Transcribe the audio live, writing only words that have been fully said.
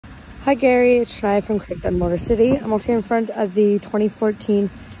Hi Gary, it's Shania from Dunn Motor City. I'm out here in front of the 2014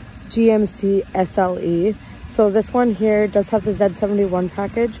 GMC SLE. So this one here does have the Z71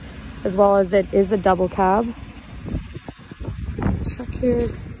 package, as well as it is a double cab. Check here.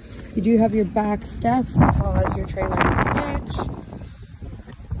 You do have your back steps as well as your trailer hitch.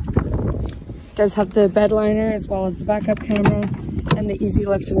 It does have the bed liner as well as the backup camera and the easy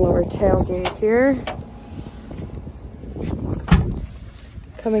lift and lower tailgate here.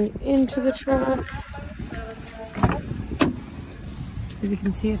 Coming into the truck, as you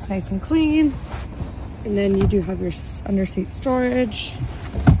can see, it's nice and clean. And then you do have your under-seat storage.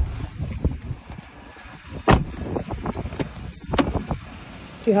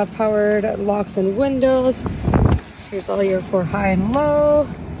 You have powered locks and windows. Here's all your for high and low,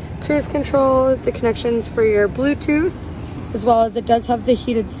 cruise control, the connections for your Bluetooth, as well as it does have the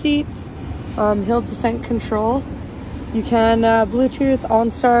heated seats, hill descent control. You can Bluetooth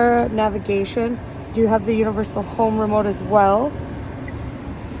OnStar navigation. You do have the universal home remote as well.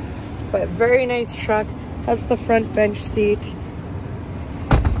 But very nice truck. Has the front bench seat.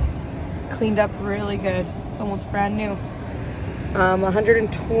 Cleaned up really good. It's almost brand new.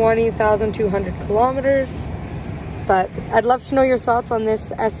 120,200 kilometers. But I'd love to know your thoughts on this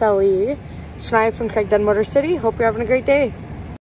SLE. Shania from Dunn Motor City. Hope you're having a great day.